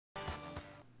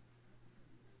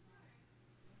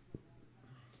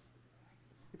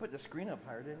put the screen up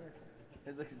higher, didn't you?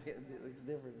 It looks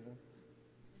different.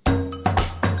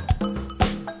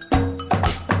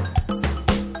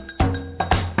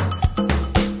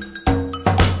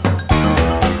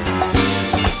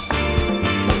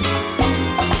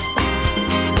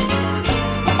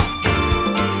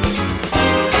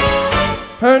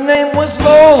 Her name was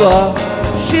Lola,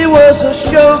 she was a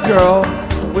showgirl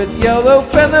with yellow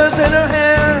feathers in her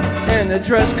hair and a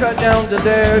dress cut down to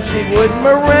there. She would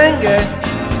merengue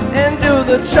and do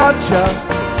the cha-cha,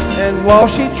 and while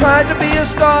she tried to be a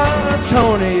star,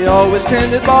 Tony always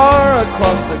tended bar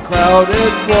across the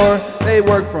crowded floor. They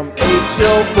worked from 8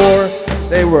 till 4.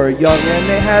 They were young and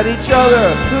they had each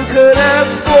other. Who could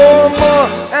ask for more?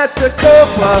 At the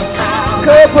Copacabana,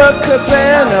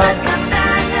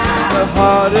 the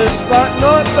hottest spot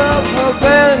north of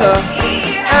Havana.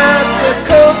 At the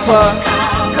Copacabana,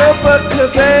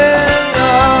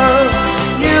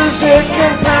 music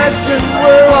and passion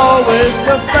were always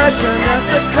the fashion. At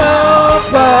the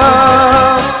Copa,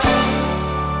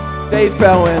 they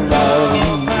fell in love.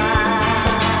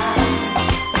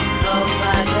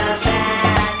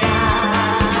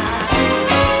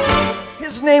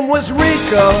 His name was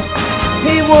Rico,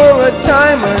 he wore a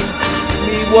diamond.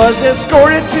 He was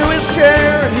escorted to his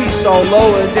chair. He saw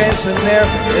Lola dancing there,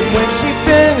 and when she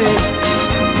finished,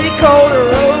 he called her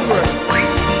over.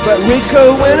 But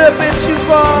Rico went a bit too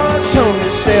far. Tony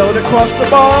sailed across the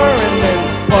bar, and then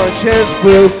punches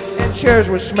flew, and chairs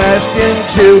were smashed in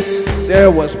two.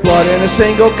 There was blood and a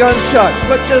single gunshot,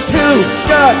 but just who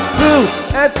shot who?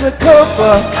 At the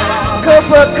Copacabana,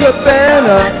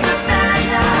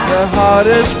 the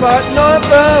hottest spot north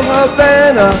of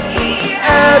Havana.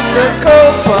 At the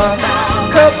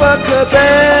Copacabana,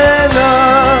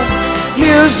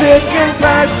 music and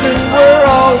passion were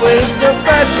always the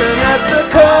fashion. At the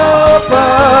Copa,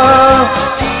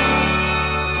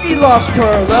 she lost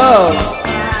her love.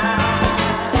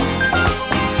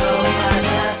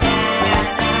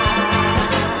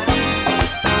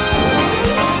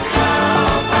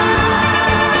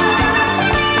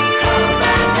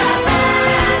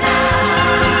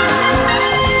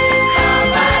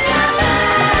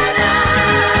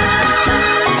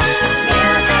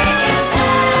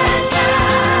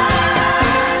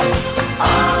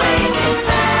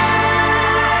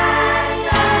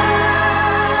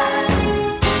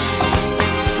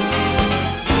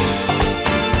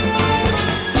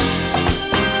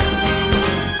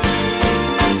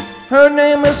 Her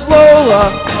name is Lola,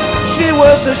 she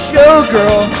was a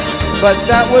showgirl, but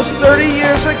that was 30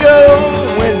 years ago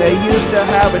when they used to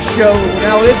have a show.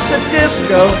 Now it's a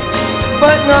disco,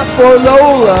 but not for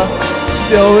Lola.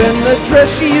 Still in the dress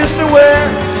she used to wear,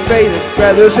 faded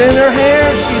feathers in her hair.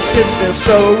 She sits there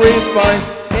so refined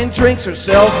and drinks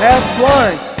herself half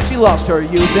blind. She lost her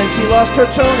youth and she lost her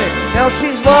Tony. Now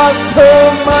she's lost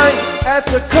her mind. At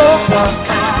the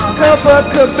Copacabana,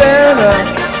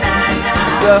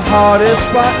 the hottest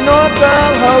spot north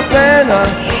of Havana.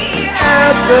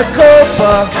 At the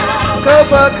Copacabana,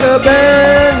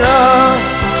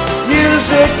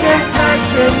 music and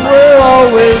passion were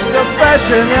always the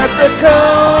fashion. At the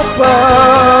Copa,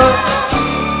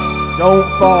 don't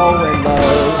fall in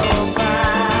love.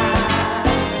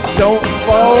 Don't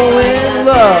fall in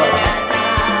love.